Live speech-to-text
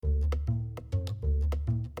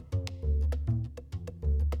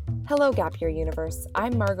Hello, Gap Year Universe.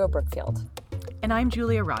 I'm Margot Brookfield. And I'm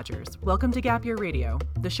Julia Rogers. Welcome to Gap Year Radio,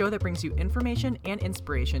 the show that brings you information and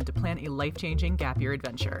inspiration to plan a life-changing gap year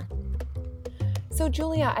adventure. So,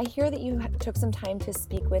 Julia, I hear that you took some time to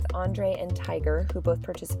speak with Andre and Tiger, who both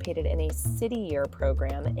participated in a City Year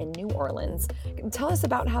program in New Orleans. Tell us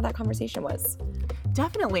about how that conversation was.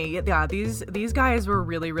 Definitely. Yeah, these guys were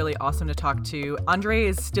really awesome to talk to. Andre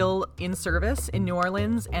is still in service in New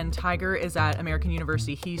Orleans, and Tiger is at American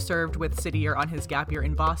University. He served with City Year on his gap year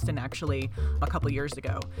in Boston, actually, a couple years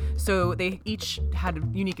ago. So they each had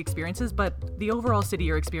unique experiences, but the overall City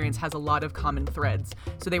Year experience has a lot of common threads.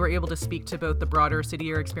 So they were able to speak to both the broader City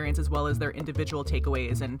Year experience as well as their individual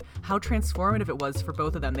takeaways and how transformative it was for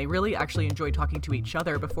both of them. They really actually enjoyed talking to each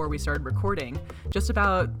other before we started recording, just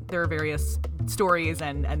about their various stories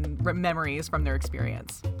and memories from their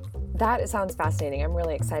experience. That sounds fascinating. I'm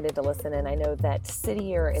really excited to listen, and I know that City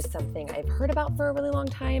Year is something I've heard about for a really long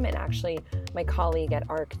time, and actually my colleague at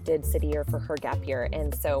ARC did City Year for her gap year,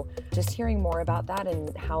 and so just hearing more about that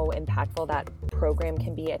and how impactful that program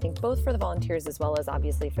can be, I think both for the volunteers as well as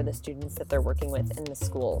obviously for the students that they're working with in the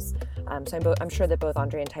schools. So I'm sure that both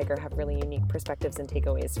Andre and Tiger have really unique perspectives and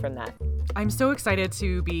takeaways from that. I'm so excited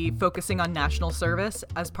to be focusing on national service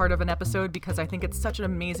as part of an episode because I think it's such an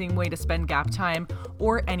amazing way to spend gap time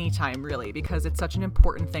or any time really, because it's such an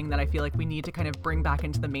important thing that I feel like we need to kind of bring back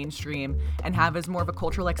into the mainstream and have as more of a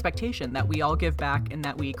cultural expectation that we all give back and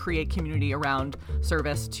that we create community around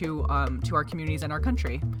service to our communities and our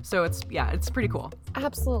country. So it's pretty cool.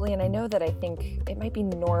 Absolutely. And I know that I think it might be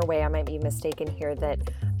Norway, I might be mistaken here, that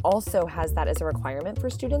also has that as a requirement for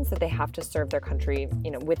students that they have to serve their country,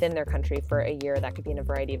 within their country for a year. That could be in a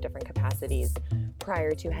variety of different capacities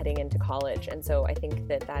prior to heading into college. And so I think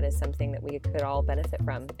that is something that we could all benefit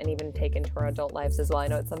from and even take into our adult lives as well. I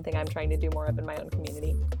know it's something I'm trying to do more of in my own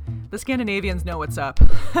community. The Scandinavians know what's up.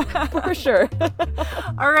 For sure.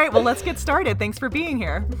 All right, well, let's get started. Thanks for being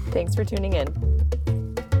here. Thanks for tuning in.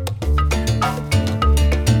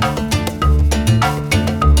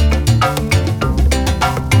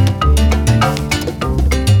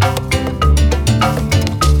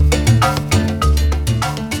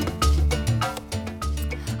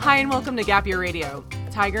 Hi, and welcome to Gap Year Radio.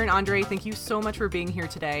 Tiger and Andre, thank you so much for being here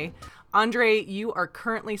today. Andre, you are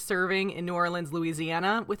currently serving in New Orleans,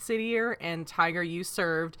 Louisiana with City Year, and Tiger, you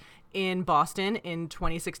served in Boston in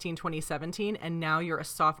 2016-2017, and now you're a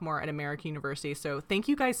sophomore at American University. So thank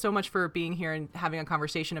you guys so much for being here and having a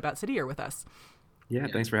conversation about City Year with us. Yeah,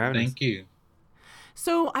 thanks for having us. Thank you.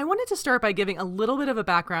 So I wanted to start by giving a little bit of a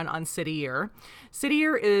background on City Year. City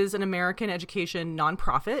Year is an American education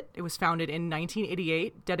nonprofit. It was founded in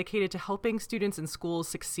 1988, dedicated to helping students in schools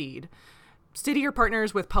succeed. City Year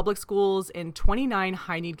partners with public schools in 29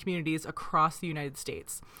 high-need communities across the United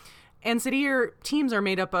States. And City Year teams are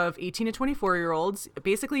made up of 18 to 24-year-olds.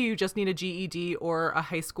 Basically, you just need a GED or a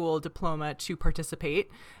high school diploma to participate.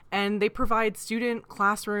 And they provide student,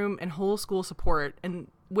 classroom, and whole school support, and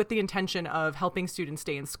with the intention of helping students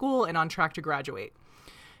stay in school and on track to graduate.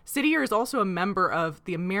 City Year is also a member of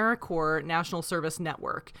the AmeriCorps National Service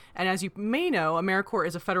Network. And as you may know, AmeriCorps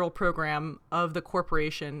is a federal program of the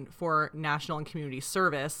Corporation for National and Community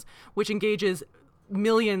Service, which engages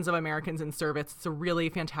millions of Americans in service. It's a really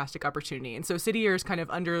fantastic opportunity. And so City Year is kind of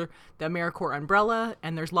under the AmeriCorps umbrella,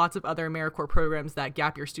 and there's lots of other AmeriCorps programs that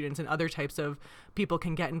gap year students and other types of people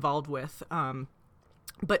can get involved with.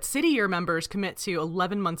 But City Year members commit to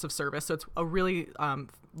 11 months of service, so it's a really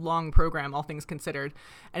long program, all things considered,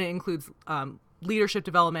 and it includes leadership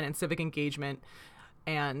development and civic engagement,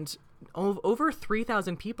 and over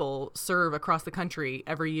 3,000 people serve across the country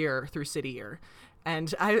every year through City Year.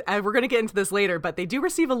 And we're going to get into this later, but they do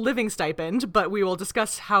receive a living stipend, but we will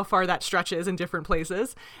discuss how far that stretches in different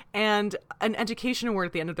places, and an education award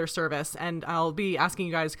at the end of their service. And I'll be asking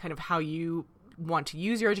you guys kind of how you want to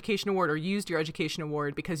use your education award or used your education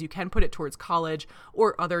award, because you can put it towards college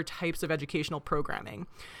or other types of educational programming.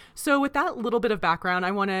 So with that little bit of background, I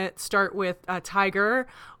want to start with Tiger.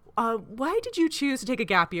 Why did you choose to take a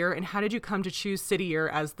gap year, and how did you come to choose City Year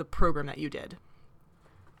as the program that you did?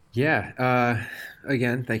 Yeah.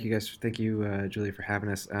 Again, thank you guys. Thank you, Julia, for having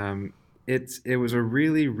us. It was a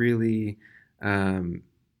really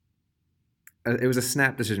it was a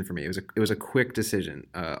snap decision for me. It was a quick decision,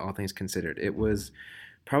 all things considered. It was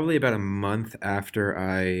probably about a month after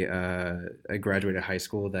I graduated high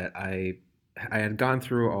school that I had gone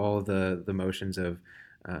through all the motions of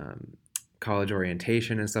college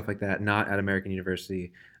orientation and stuff like that. Not at American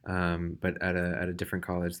University, but at a different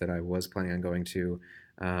college that I was planning on going to,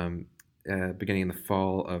 beginning in the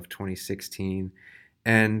fall of 2016,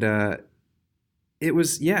 and It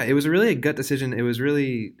was, yeah, it was really a gut decision. It was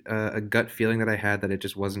really a gut feeling that I had that it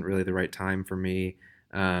just wasn't really the right time for me.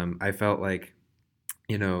 I felt like,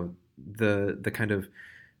 you know, the kind of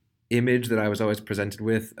image that I was always presented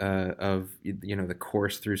with of the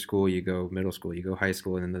course through school. You go middle school, you go high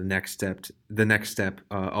school, and then the next step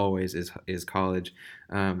always is college.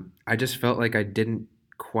 I just felt like I didn't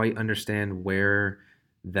quite understand where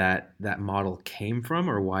that model came from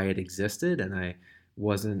or why it existed, and I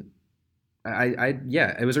wasn't.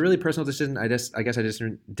 Yeah, it was a really personal decision. I guess I just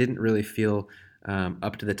didn't really feel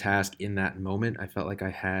up to the task in that moment. I felt like I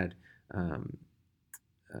had.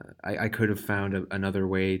 I could have found another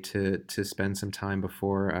way to spend some time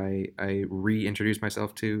before I reintroduced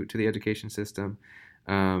myself to the education system.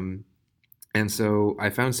 Um, and so I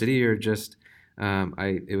found City Year just,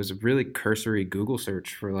 it was a really cursory Google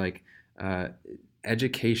search for like uh,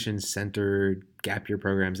 education centered gap year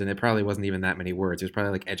programs. And it probably wasn't even that many words. It was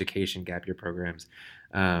probably like education gap year programs.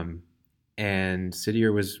 Um, and City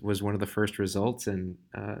Year was one of the first results. And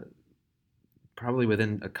probably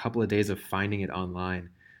within a couple of days of finding it online,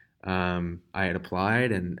 I had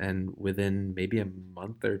applied, and within maybe a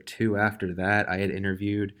month or two after that, I had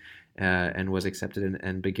interviewed and was accepted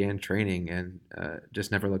and began training, and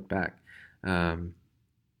just never looked back. Um,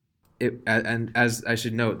 and as I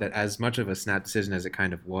should note that as much of a snap decision as it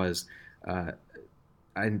kind of was, uh,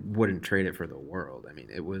 I wouldn't trade it for the world. I mean,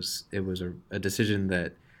 it was a decision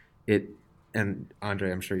that it and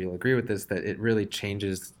Andre, I'm sure you'll agree with this, that it really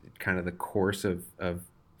changes kind of the course of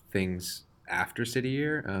things after City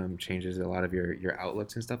Year, changes a lot of your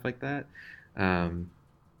outlooks and stuff like that. Um,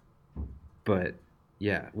 but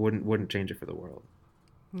yeah, wouldn't change it for the world.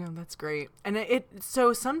 No, that's great. And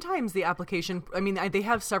so sometimes the application, I mean, they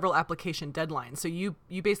have several application deadlines. So you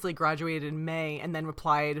basically graduated in May and then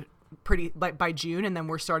applied by June, and then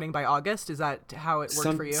we're starting by August. Is that how it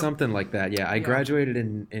worked for you? Something like that. Yeah, I Yeah. graduated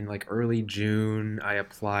in like early June. I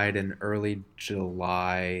applied in early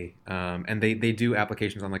July, and they do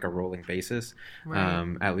applications on like a rolling basis,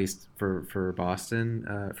 Right. at least for Boston,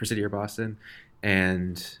 for City or Boston,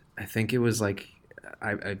 and I think it was like.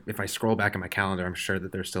 If I scroll back in my calendar, I'm sure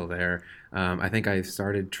that they're still there. I think I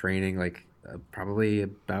started training like probably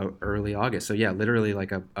about early August. So yeah, literally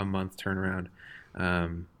like a month turnaround.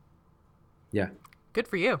 Um, yeah, Good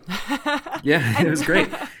for you. yeah, it And was great.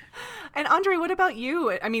 and Andre, what about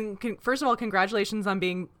you? I mean, first of all, congratulations on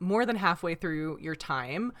being more than halfway through your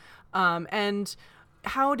time. And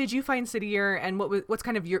how did you find City Year, and what's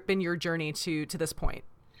kind of been your journey to this point?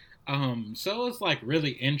 So it's like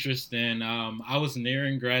really interesting. I was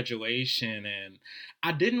nearing graduation and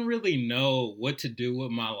I didn't really know what to do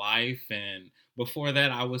with my life. And before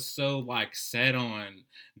that, I was so like set on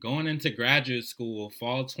going into graduate school,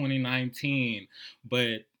 fall 2019,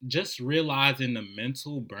 but just realizing the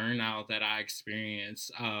mental burnout that I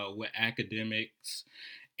experienced with academics,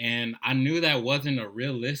 and I knew that wasn't a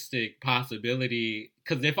realistic possibility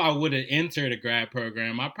because if I would have entered a grad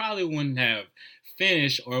program, I probably wouldn't have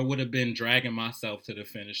finished or would have been dragging myself to the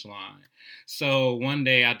finish line. So one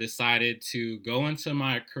day I decided to go into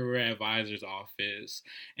my career advisor's office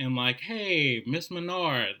and like, hey, Miss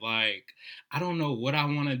Menard, like, I don't know what I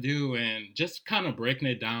want to do, and just kind of breaking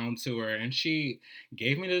it down to her. And she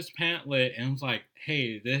gave me this pamphlet and was like,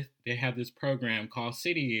 hey, they have this program called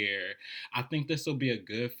City Year. I think this will be a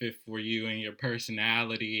good fit for you and your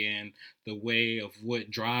personality and the way of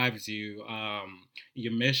what drives you,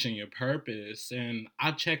 your mission, your purpose. And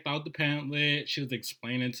I checked out the pamphlet. She was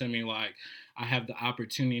explaining to me like I have the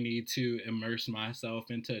opportunity to immerse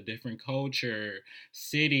myself into a different culture,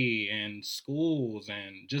 city, and schools,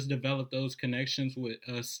 and just develop those connections with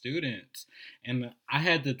students. And I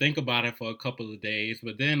had to think about it for a couple of days,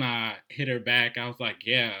 but then I hit her back. I was like,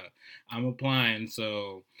 yeah, I'm applying.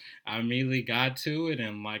 So I immediately got to it,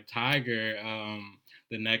 and like Tiger,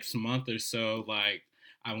 the next month or so, like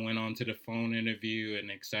I went on to the phone interview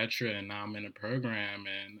and etc. And now I'm in a program,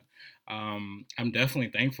 and I'm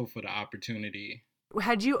definitely thankful for the opportunity.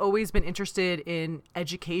 Had you always been interested in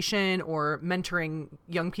education or mentoring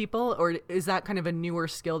young people, or is that kind of a newer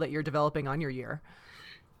skill that you're developing on your year?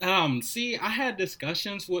 See, I had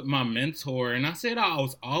discussions with my mentor, and I said I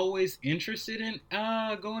was always interested in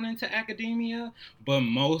going into academia, but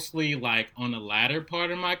mostly like on the latter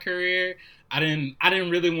part of my career. I didn't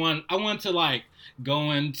really want. I wanted to like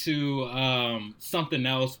go into something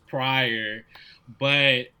else prior,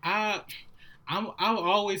 but I've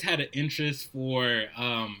always had an interest for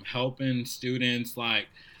helping students like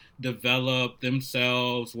develop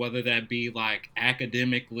themselves, whether that be like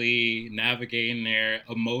academically, navigating their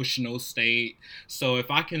emotional state. So if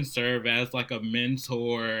I can serve as like a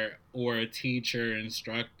mentor or a teacher,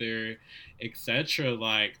 instructor, etc.,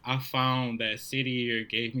 like I found that City Year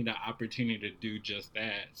gave me the opportunity to do just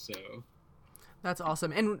that. So That's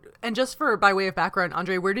awesome. And just for by way of background,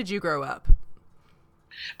 Andre, where did you grow up?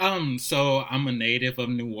 So I'm a native of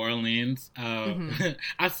New Orleans. Mm-hmm.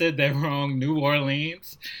 I said that wrong, New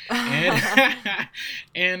Orleans, and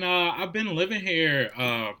and I've been living here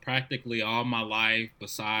practically all my life.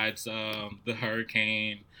 Besides the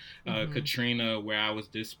hurricane Katrina, where I was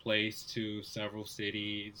displaced to several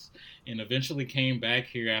cities, and eventually came back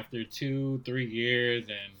here after 2-3 years,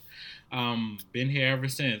 and been here ever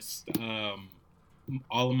since.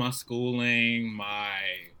 All of my schooling, my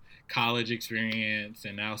college experience,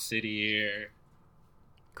 and now City Year.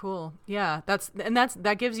 Cool. Yeah,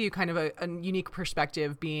 that gives you kind of a unique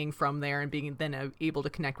perspective being from there and being then able to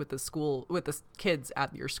connect with the kids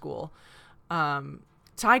at your school.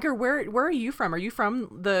 Tiger, where are you from? Are you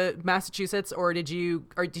from the Massachusetts, or did you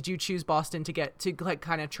choose Boston to get to like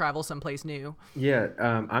kind of travel someplace new? Yeah,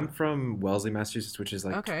 I'm from Wellesley, Massachusetts, which is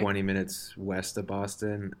like Okay. 20 minutes west of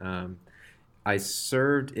Boston. I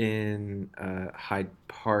served in Hyde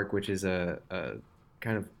Park, which is a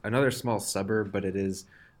kind of another small suburb, but it is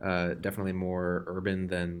definitely more urban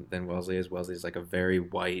than Wellesley is. Wellesley is like a very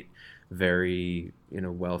white, very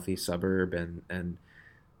wealthy suburb, and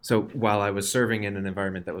so while I was serving in an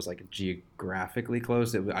environment that was like geographically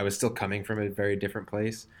close, I was still coming from a very different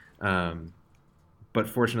place. But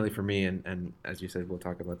fortunately for me, and as you said, we'll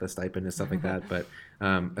talk about the stipend and stuff like that, but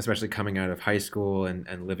especially coming out of high school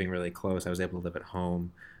and living really close, I was able to live at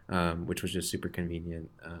home, which was just super convenient.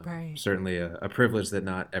 Right. Certainly a privilege that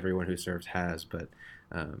not everyone who serves has, but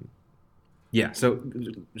yeah, so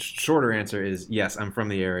shorter answer is yes, I'm from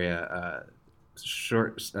the area,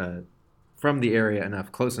 from the area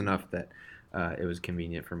enough, close enough that it was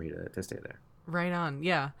convenient for me to stay there. Right on.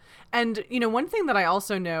 Yeah. And, one thing that I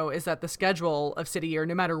also know is that the schedule of City Year,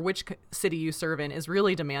 no matter which city you serve in, is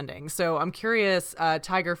really demanding. So I'm curious,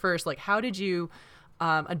 Tiger, first, like, how did you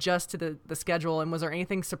adjust to the schedule? And was there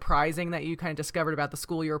anything surprising that you kind of discovered about the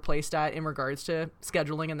school you were placed at in regards to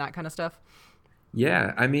scheduling and that kind of stuff?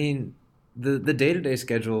 Yeah. I mean, the day-to-day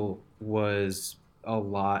schedule was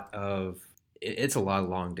it's a lot of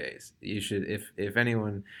long days. You should, if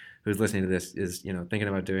anyone who's listening to this is thinking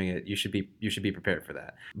about doing it, you should be prepared for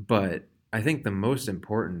that. But I think the most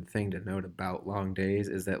important thing to note about long days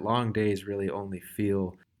is that long days really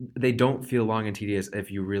they don't feel long and tedious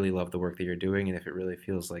if you really love the work that you're doing and if it really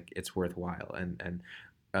feels like it's worthwhile. And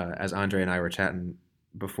as Andre and I were chatting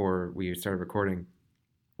before we started recording,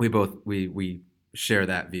 we share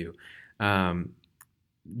that view.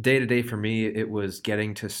 Day to day for me, it was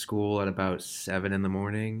getting to school at about 7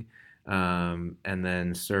 a.m. And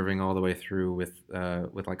then serving all the way through with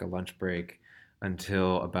like a lunch break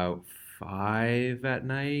until about 5 at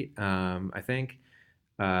night. I think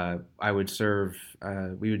I would serve.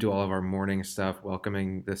 We would do all of our morning stuff,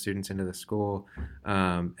 welcoming the students into the school,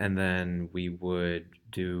 and then we would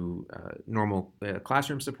do normal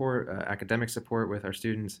classroom support, academic support with our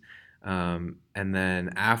students. And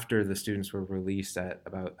then after the students were released at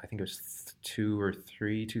about, I think it was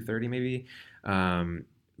 2:30 maybe,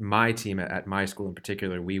 my team at my school in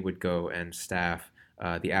particular, we would go and staff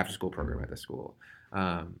the after-school program at the school,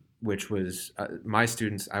 which was my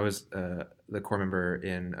students. I was the core member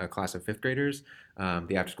in a class of fifth graders.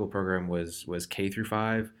 The after-school program was K through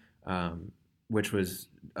 5, which was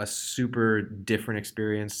a super different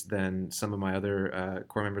experience than some of my other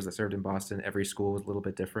core members that served in Boston. Every school was a little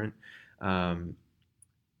bit different. And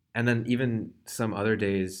then even some other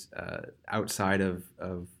days outside of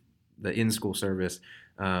the in-school service,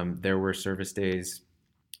 there were service days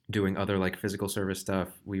doing other like physical service stuff.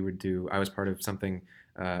 I was part of something,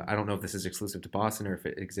 I don't know if this is exclusive to Boston or if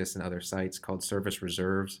it exists in other sites, called Service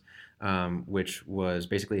Reserves, which was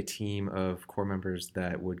basically a team of core members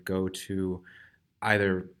that would go to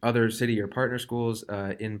either other city or partner schools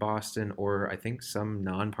in Boston, or I think some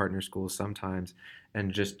non-partner schools sometimes,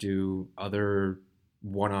 and just do other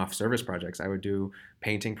one-off service projects. I would do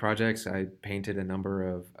painting projects. I painted a number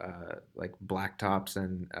of like blacktops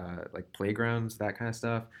and like playgrounds, that kind of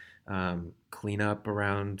stuff. Clean up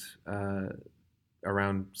around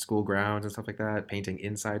school grounds and stuff like that. Painting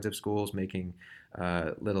insides of schools, making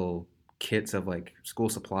little kits of like school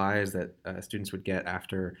supplies that students would get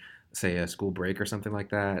after, say, a school break or something like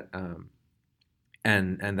that.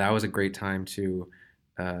 And that was a great time to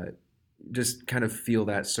just kind of feel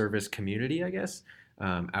that service community, I guess,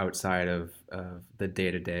 outside of the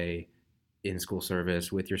day-to-day in school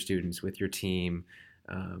service with your students, with your team,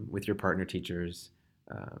 with your partner teachers,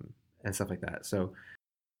 and stuff like that. So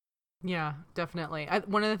Yeah, definitely.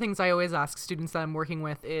 One of the things I always ask students that I'm working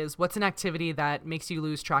with is what's an activity that makes you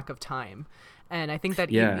lose track of time? And I think that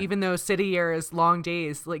even though city year is long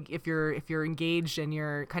days, like if you're engaged and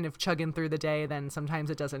you're kind of chugging through the day, then sometimes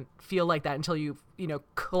it doesn't feel like that until you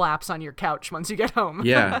collapse on your couch once you get home.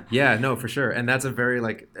 Yeah, no, for sure. And that's a very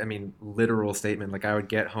literal statement. Like I would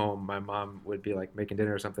get home, my mom would be like making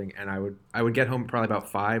dinner or something, and I would get home probably about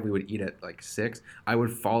 5. We would eat at like 6. I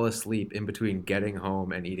would fall asleep in between getting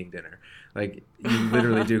home and eating dinner. Like you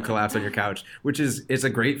literally do collapse on your couch, which it's a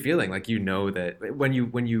great feeling. Like that when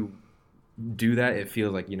you do that, it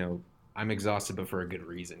feels like I'm exhausted but for a good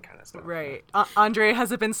reason kind of stuff. Right. Andre,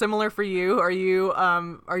 has it been similar for you? Are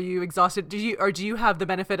you exhausted? Do you have the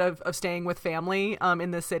benefit of staying with family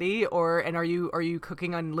in the city, and are you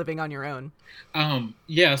cooking and living on your own?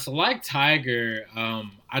 So like Tiger,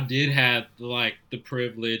 I did have like the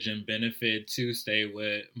privilege and benefit to stay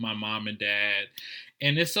with my mom and dad.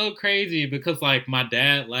 And it's so crazy because like my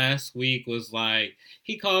dad last week was like,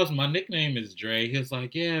 he calls, my nickname is Dre. He was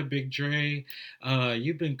like, yeah, Big Dre,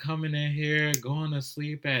 you've been coming in here, going to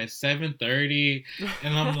sleep at 7:30.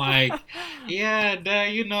 And I'm like, yeah,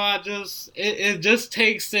 Dad, it just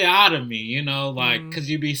takes it out of me, like, cause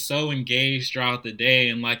you be so engaged throughout the day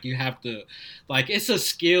and like, you have to, like, it's a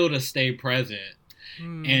skill to stay present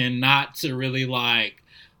and not to really like,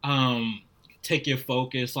 take your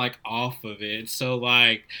focus like off of it. So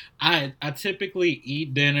like I typically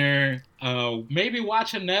eat dinner, maybe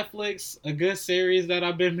watch a good series that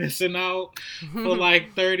I've been missing out for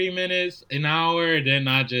like 30 minutes, an hour, then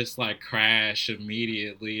I just like crash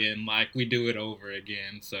immediately and like we do it over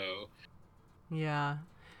again. So yeah.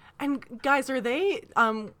 And guys, are they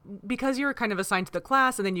because you're kind of assigned to the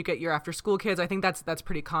class and then you get your after school kids, I think that's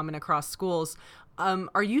pretty common across schools.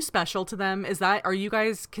 Are you special to them? Are you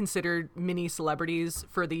guys considered mini celebrities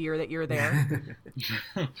for the year that you're there?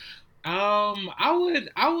 I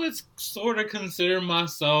would sort of consider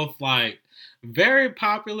myself like very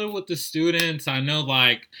popular with the students. I know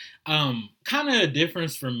like kind of a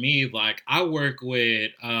difference for me, like I work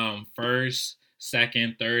with first,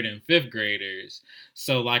 second, third, and fifth graders.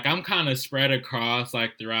 So like I'm kind of spread across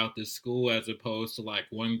like throughout the school as opposed to like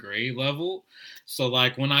one grade level. So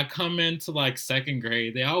like when I come into like second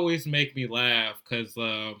grade, they always make me laugh because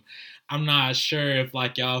I'm not sure if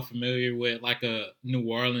like y'all familiar with like a New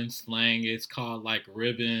Orleans slang. It's called like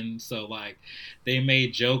ribbon. So like they may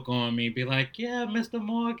joke on me, be like, yeah, Mr.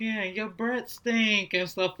 Morgan, your breath stink and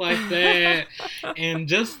stuff like that. And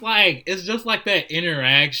just like, it's just like that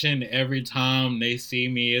interaction every time they see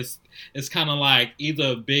me. It's kind of like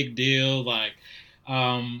either a big deal, like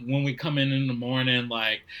when we come in the morning,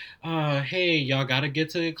 like, hey, y'all got to get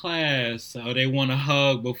to the class. So they want to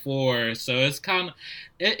hug before. So it's kind of,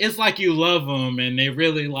 it's like you love them and they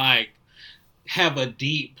really like have a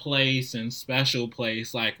deep place and special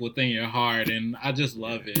place like within your heart. And I just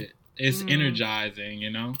love it. It's energizing,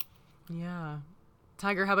 Yeah.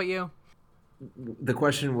 Tiger, how about you? The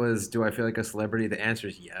question was, do I feel like a celebrity? The answer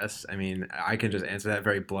is yes. I mean, I can just answer that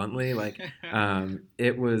very bluntly. Like,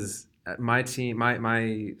 it was my team.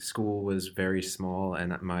 My school was very small,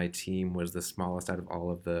 and my team was the smallest out of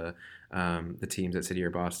all of the teams at City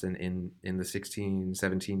Year Boston in the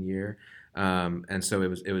 16-17 year. And so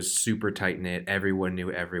it was super tight knit. Everyone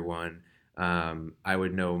knew everyone. I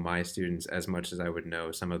would know my students as much as I would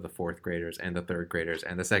know some of the fourth graders and the third graders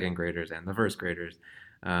and the second graders and the first graders.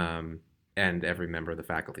 And every member of the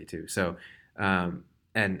faculty too. So,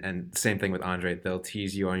 and same thing with Andre. They'll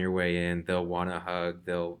tease you on your way in. They'll want to hug.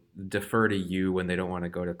 They'll defer to you when they don't want to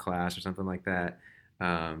go to class or something like that.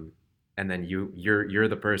 And then you're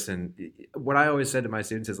the person. What I always said to my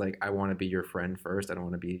students is like, I want to be your friend first. I don't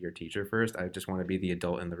want to be your teacher first. I just want to be the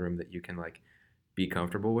adult in the room that you can like be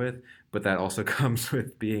comfortable with. But that also comes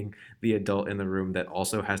with being the adult in the room that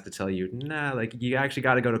also has to tell you, nah, like you actually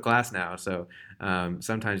got to go to class now. So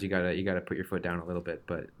sometimes you gotta put your foot down a little bit.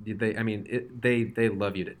 But they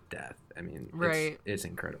love you to death. I mean, right. It's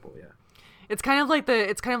incredible. Yeah. It's kind of like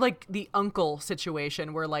the uncle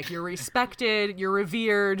situation where like you're respected, you're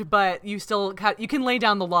revered, but you can lay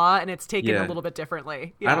down the law and it's taken a little bit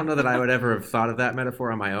differently. Yeah. I don't know that I would ever have thought of that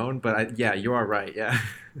metaphor on my own, but you are right. Yeah.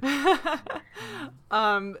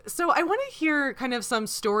 So I want to hear kind of some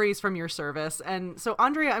stories from your service. And so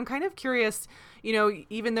Andrea, I'm kind of curious,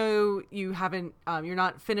 even though you haven't, you're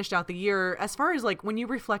not finished out the year, as far as like when you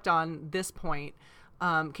reflect on this point,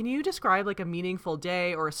 can you describe like a meaningful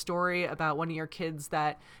day or a story about one of your kids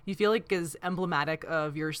that you feel like is emblematic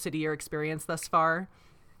of your city year experience thus far?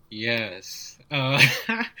 Yes.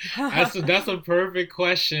 That's a perfect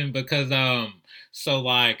question because so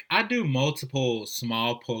like I do multiple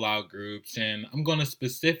small pullout groups, and I'm gonna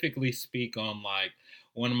specifically speak on like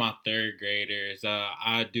one of my third graders.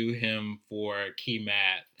 I do him for key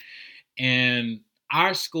math, and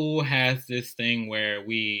our school has this thing where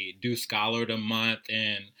we do Scholar of the Month,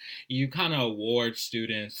 and you kind of award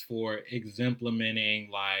students for exemplimenting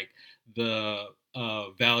like the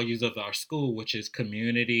values of our school, which is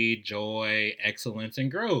community, joy, excellence,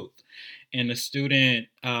 and growth. And the student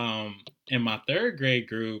in my third grade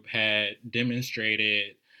group had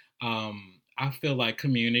demonstrated, I feel like,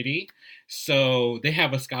 community. So they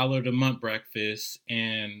have a Scholar of the Month breakfast,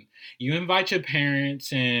 and you invite your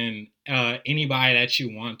parents and anybody that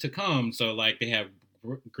you want to come. So like they have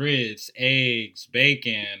grits, eggs,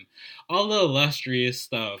 bacon, all the illustrious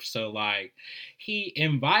stuff. So like he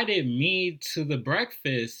invited me to the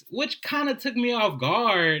breakfast, which kind of took me off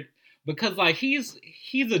guard because like he's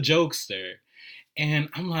a jokester. And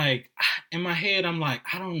I'm like, in my head, I'm like,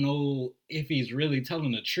 I don't know if he's really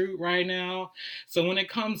telling the truth right now. So when it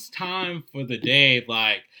comes time for the day,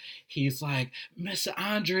 like, he's like, Mr.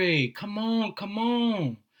 Andre, come on, come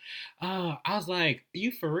on. I was like,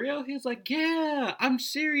 you for real? He was like, yeah, I'm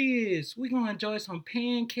serious. We gonna enjoy some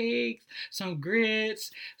pancakes, some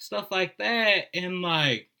grits, stuff like that. And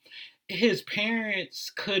like, his parents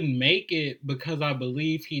couldn't make it because I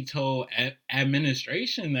believe he told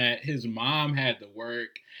administration that his mom had to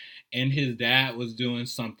work and his dad was doing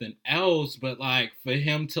something else. But like for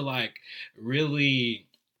him to like really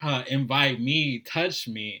invite me, touch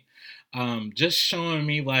me, just showing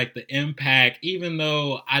me like the impact, even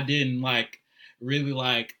though I didn't like really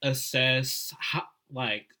like assess how,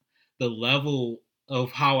 like the level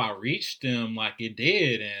of how I reached them, like it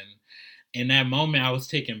did. And in that moment I was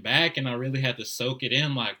taken back and I really had to soak it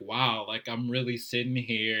in, like, wow, like I'm really sitting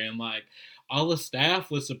here. And like all the staff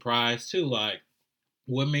was surprised too, like,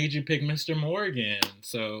 what made you pick Mr. Morgan?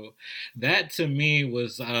 So that to me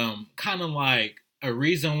was kind of like a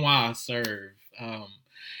reason why I serve.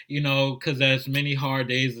 Because as many hard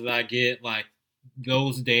days as I get, like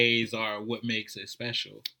those days are what makes it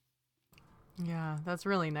special. Yeah, that's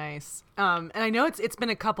really nice. And I know it's been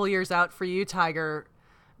a couple years out for you, Tiger.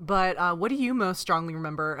 But what do you most strongly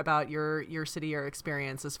remember about your city year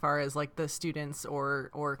experience, as far as like the students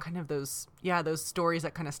or kind of those stories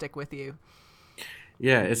that kind of stick with you?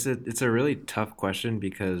 Yeah, it's a really tough question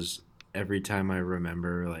because every time I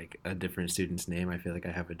remember like a different student's name, I feel like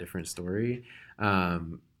I have a different story.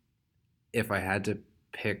 Um, if I had to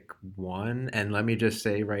pick one, and let me just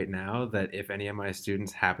say right now that if any of my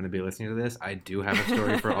students happen to be listening to this, I do have a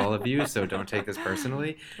story for all of you, so don't take this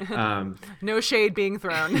personally. No shade being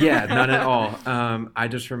thrown. Yeah, none at all. I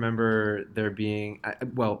just remember there being,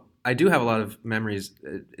 well, I do have a lot of memories,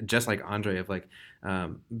 just like Andre, of like,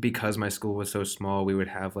 because my school was so small, we would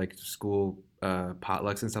have like school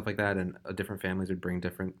potlucks and stuff like that, and different families would bring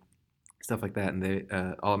different stuff like that,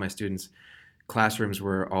 and all of my students' classrooms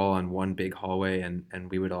were all on one big hallway, and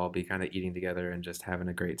we would all be kind of eating together and just having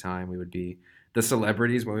a great time. We would be the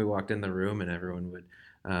celebrities when we walked in the room, and everyone would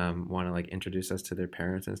want to like introduce us to their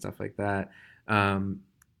parents and stuff like that.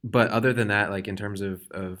 But other than that, like in terms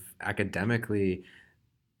of academically,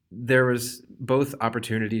 there was both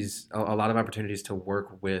opportunities, a lot of opportunities to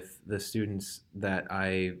work with the students that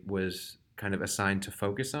I was kind of assigned to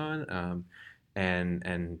focus on,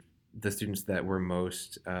 and the students that were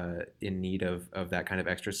most in need of that kind of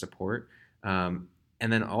extra support. And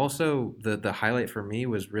then also the highlight for me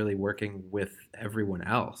was really working with everyone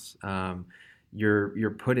else.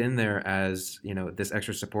 You're put in there as, this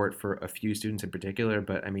extra support for a few students in particular,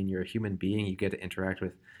 but I mean, you're a human being. You get to interact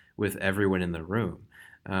with everyone in the room.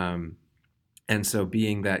 And so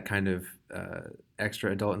being that kind of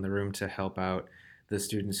extra adult in the room to help out the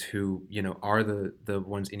students who, are the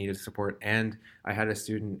ones in need of support. And I had a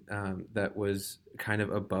student that was kind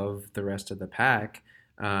of above the rest of the pack.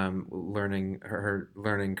 Her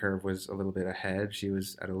learning curve was a little bit ahead. She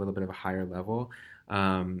was at a little bit of a higher level.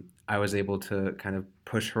 I was able to kind of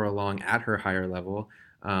push her along at her higher level.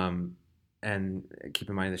 And keep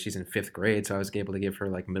in mind that she's in 5th grade, so I was able to give her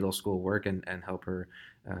like middle school work and help her,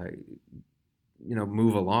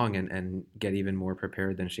 move along and get even more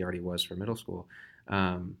prepared than she already was for middle school,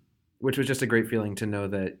 which was just a great feeling to know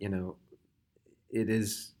that it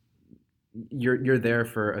is you're there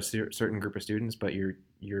for a certain group of students, but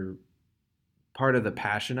you're part of the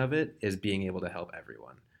passion of it is being able to help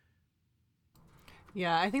everyone.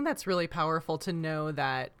 Yeah, I think that's really powerful to know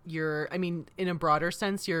that in a broader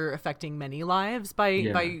sense, you're affecting many lives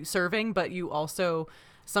by serving, but you also,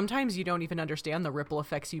 sometimes you don't even understand the ripple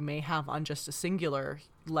effects you may have on just a singular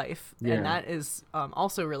life, Yeah. and that is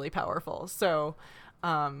also really powerful. So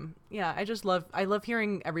yeah, I love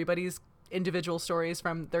hearing everybody's individual stories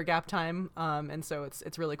from their gap time, and so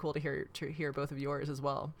it's really cool to hear both of yours as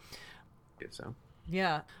well. So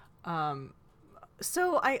Yeah.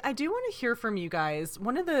 So I do want to hear from you guys.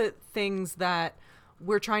 One of the things that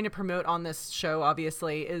we're trying to promote on this show,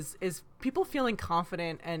 obviously, is people feeling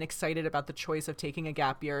confident and excited about the choice of taking a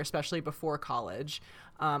gap year, especially before college.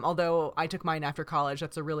 Although I took mine after college,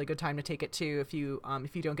 that's a really good time to take it too. If you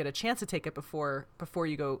don't get a chance to take it before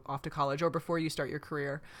you go off to college or before you start your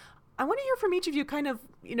career. I want to hear from each of you kind of,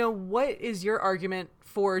 what is your argument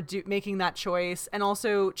for making that choice, and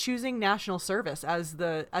also choosing national service as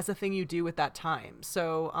the thing you do with that time.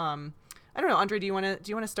 So I don't know, Andre, do you want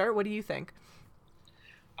to start? What do you think?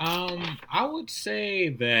 I would say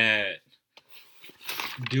that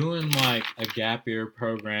doing like a gap year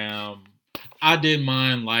program, I did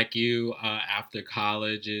mine like you after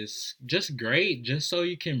college, is just great, just so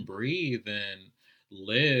you can breathe and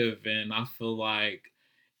live. And I feel like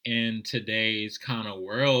in today's kind of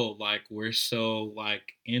world, like we're so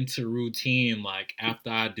like into routine. Like after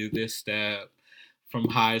I do this step from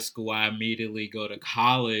high school, I immediately go to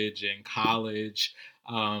college, and college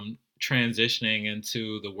transitioning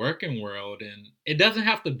into the working world. And it doesn't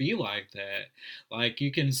have to be like that. Like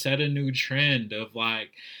you can set a new trend of like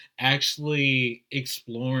actually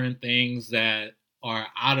exploring things that are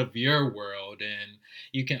out of your world, and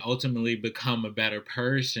you can ultimately become a better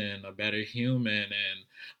person, a better human, and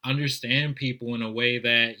understand people in a way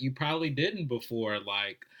that you probably didn't before.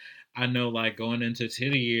 Like I know, like going into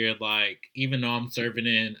city year, like even though I'm serving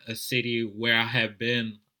in a city where I have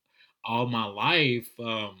been all my life,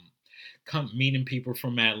 come meeting people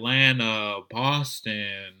from Atlanta,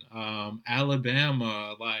 Boston,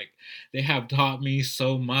 Alabama, like they have taught me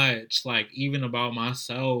so much, like even about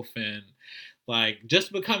myself, and like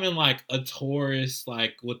just becoming like a tourist,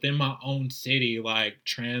 like within my own city, like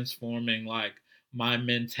transforming like my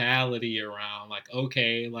mentality around like,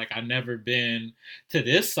 okay, like I never been to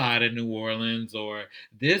this side of New Orleans or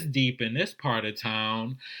this deep in this part of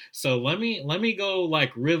town. So let me go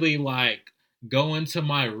like really like go into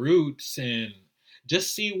my roots and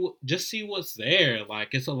just see what's there.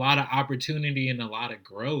 Like it's a lot of opportunity and a lot of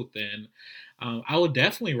growth. And I would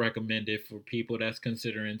definitely recommend it for people that's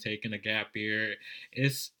considering taking a gap year.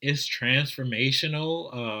 It's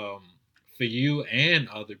transformational, for you and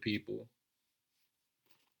other people.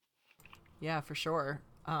 Yeah, for sure.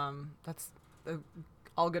 That's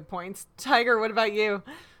all good points. Tiger, what about you?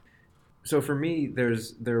 so for me, there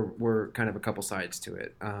were kind of a couple sides to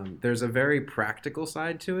it. There's a very practical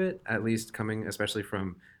side to it, at least coming especially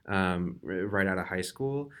from right out of high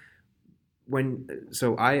school.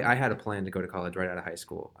 I had a plan to go to college right out of high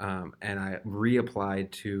school, and I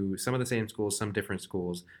reapplied to some of the same schools, some different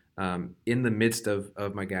schools, in the midst of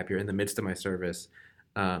my gap year, in the midst of my service.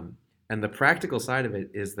 And the practical side of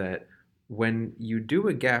it is that when you do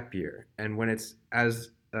a gap year, and when it's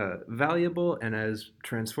as valuable and as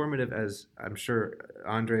transformative as I'm sure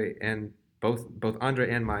Andre and both Andre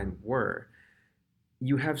and mine were,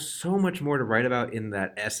 you have so much more to write about in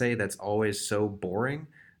that essay that's always so boring,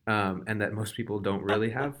 and that most people don't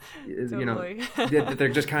really have. Totally. They're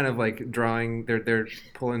just kind of like drawing. They're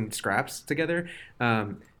pulling scraps together.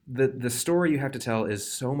 The story you have to tell is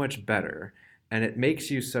so much better, and it makes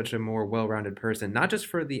you such a more well-rounded person, not just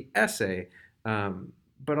for the essay,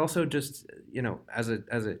 but also just as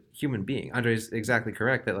a human being. Andre's exactly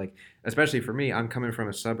correct that, like, especially for me, I'm coming from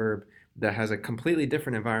a suburb that has a completely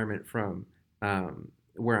different environment from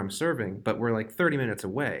where I'm serving, but we're like 30 minutes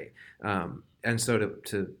away. And so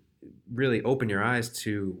to really open your eyes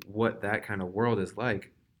to what that kind of world is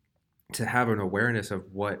like, to have an awareness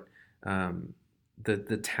of what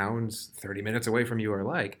the towns 30 minutes away from you are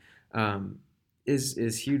like,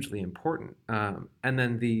 is hugely important. And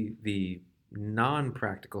then the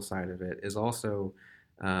non-practical side of it is also,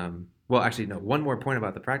 well, actually, no, one more point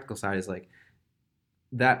about the practical side is like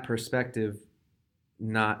that perspective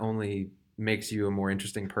not only makes you a more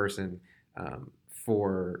interesting person,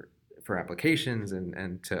 for applications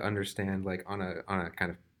and to understand, like, on a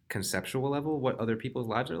kind of conceptual level what other people's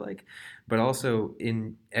lives are like, but also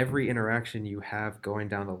in every interaction you have going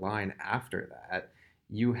down the line after that,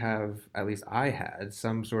 you have, at least I had,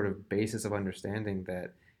 some sort of basis of understanding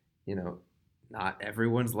that, not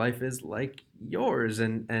everyone's life is like yours,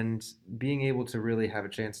 and being able to really have a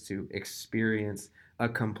chance to experience a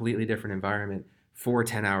completely different environment for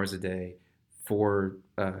 10 hours a day for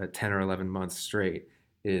 10 or 11 months straight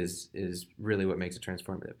is really what makes it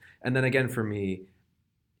transformative. And then again, for me,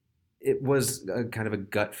 it was a kind of a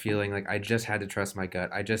gut feeling. Like I just had to trust my gut.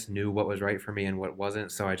 I just knew what was right for me and what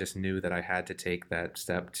wasn't. So I just knew that I had to take that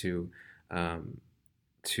step um,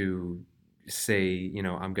 to say,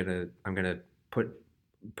 I'm gonna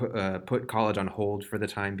put college on hold for the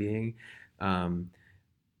time being. Um,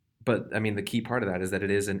 but I mean, the key part of that is that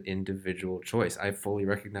it is an individual choice. I fully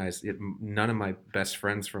recognize it. None of my best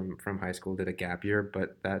friends from high school did a gap year,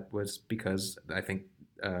 but that was because I think,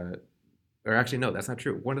 or actually, no, that's not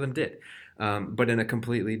true. One of them did, but in a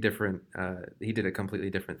completely different. He did a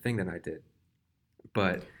completely different thing than I did.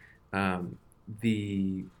 But um,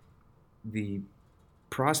 the the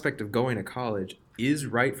prospect of going to college is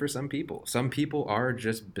right for some people. Some people are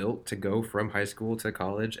just built to go from high school to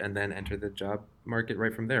college and then enter the job market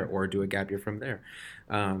right from there, or do a gap year from there.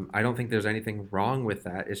 I don't think there's anything wrong with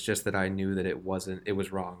that. It's just that I knew that it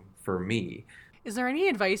was wrong for me. Is there any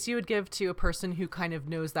advice you would give to a person who kind of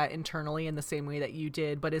knows that internally in the same way that you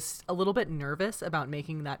did, but is a little bit nervous about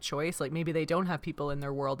making that choice? Like maybe they don't have people in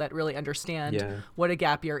their world that really understand what a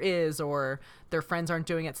gap year is, or their friends aren't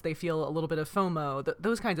doing it, so they feel a little bit of FOMO,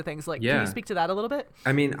 those kinds of things. Like, can you speak to that a little bit?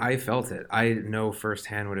 I mean, I felt it. I know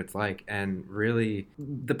firsthand what it's like. And really,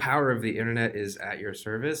 the power of the internet is at your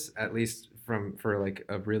service, at least for like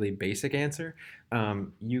a really basic answer.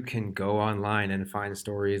 You can go online and find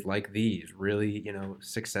stories like these, really,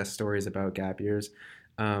 success stories about gap years.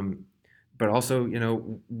 But also,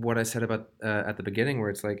 what I said about at the beginning, where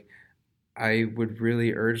it's like, I would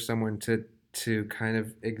really urge someone to kind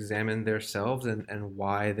of examine themselves and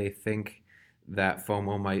why they think that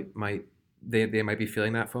FOMO they might be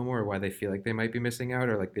feeling that FOMO, or why they feel like they might be missing out,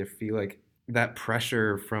 or like they feel like that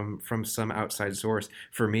pressure from some outside source.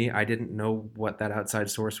 For me, I didn't know what that outside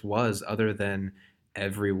source was, other than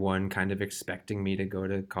everyone kind of expecting me to go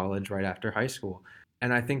to college right after high school.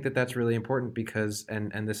 And I think that that's really important because,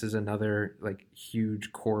 and this is another like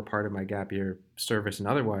huge core part of my gap year service and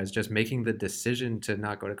otherwise, just making the decision to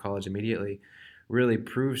not go to college immediately really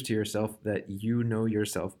proves to yourself that you know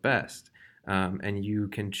yourself best, and you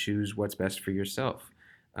can choose what's best for yourself.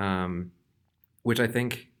 Which I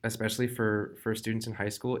think, especially for students in high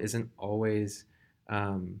school, isn't always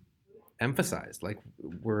emphasized. Like,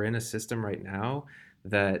 we're in a system right now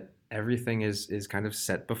that everything is kind of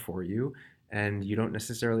set before you, and you don't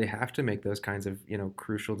necessarily have to make those kinds of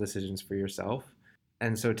crucial decisions for yourself.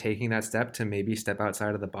 And so taking that step to maybe step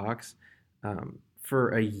outside of the box for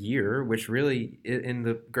a year, which really in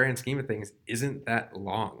the grand scheme of things isn't that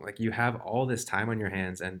long. Like, you have all this time on your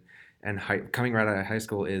hands, and coming right out of high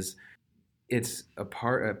school it's a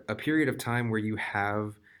period of time where you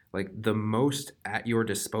have like the most at your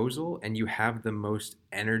disposal, and you have the most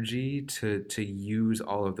energy to use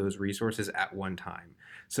all of those resources at one time.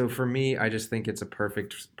 So for me, I just think it's a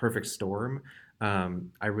perfect storm.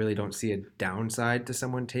 I really don't see a downside to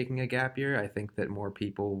someone taking a gap year. I think that more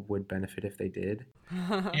people would benefit if they did.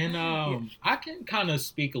 And I can kind of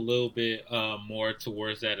speak a little bit more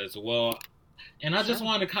towards that as well. And I just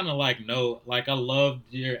want to kind of like note, like, I loved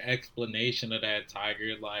your explanation of that,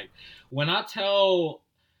 Tiger. Like, when I tell,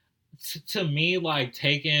 to me, like,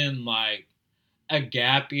 taking like a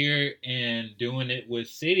gap year and doing it with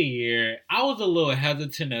City Year, I was a little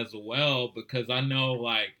hesitant as well, because I know,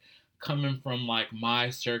 like, coming from like my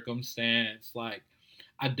circumstance, like,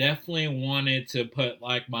 I definitely wanted to put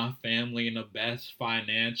like my family in the best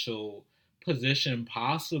financial position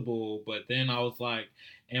possible. But then I was like,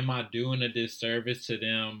 am I doing a disservice to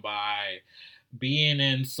them by being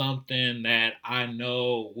in something that I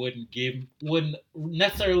know wouldn't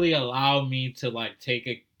necessarily allow me to like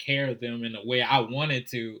take care of them in a way I wanted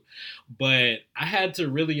to? But I had to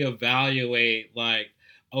really evaluate, like,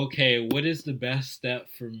 okay, what is the best step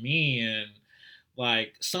for me? And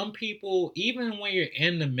like, some people, even when you're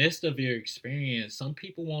in the midst of your experience, some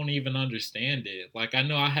people won't even understand it. Like, I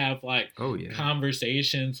know I have like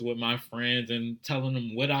conversations with my friends and telling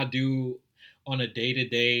them what I do on a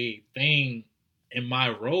day-to-day thing in my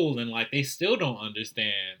role, and like, they still don't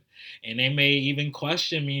understand. And they may even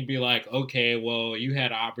question me and be like, okay, well, you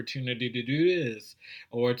had an opportunity to do this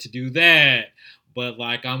or to do that. But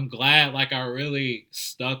like, I'm glad, like, I really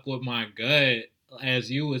stuck with my gut,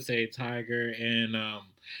 as you would say, Tiger, and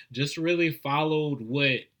just really followed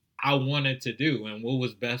what I wanted to do and what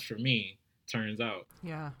was best for me, turns out.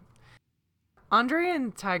 Yeah. Andre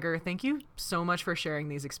and Tiger, thank you so much for sharing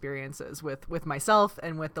these experiences with myself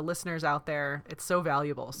and with the listeners out there. It's so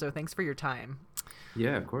valuable. So thanks for your time.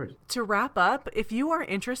 Yeah, of course. To wrap up, if you are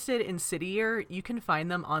interested in City Year, you can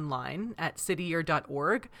find them online at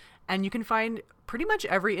cityyear.org. And you can find pretty much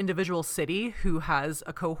every individual city who has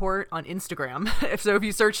a cohort on Instagram. If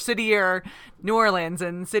you search City Year New Orleans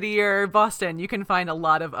and City Year Boston, you can find a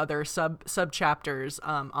lot of other sub chapters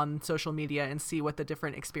on social media and see what the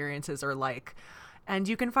different experiences are like. And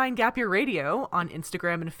you can find Gap Year Radio on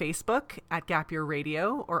Instagram and Facebook at Gap Year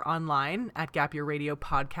Radio, or online at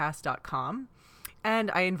gapyearradiopodcast.com.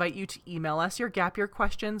 And I invite you to email us your Gap Year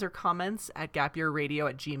questions or comments at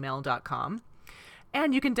gapyearradio@gmail.com.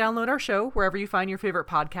 And you can download our show wherever you find your favorite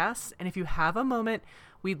podcasts. And if you have a moment,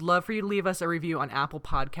 we'd love for you to leave us a review on Apple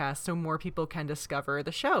Podcasts so more people can discover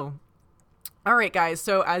the show. All right, guys.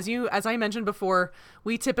 So as I mentioned before,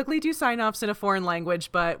 we typically do sign-offs in a foreign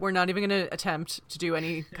language, but we're not even going to attempt to do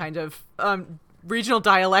any kind of regional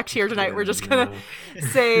dialect here tonight. We're just going to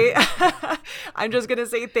say, I'm just going to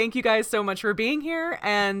say thank you guys so much for being here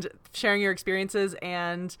and sharing your experiences.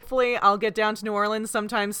 And hopefully I'll get down to New Orleans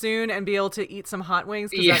sometime soon and be able to eat some hot wings,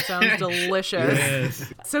 because that sounds delicious.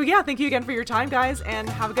 Yes. So yeah, thank you again for your time, guys, and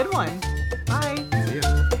have a good one. Bye.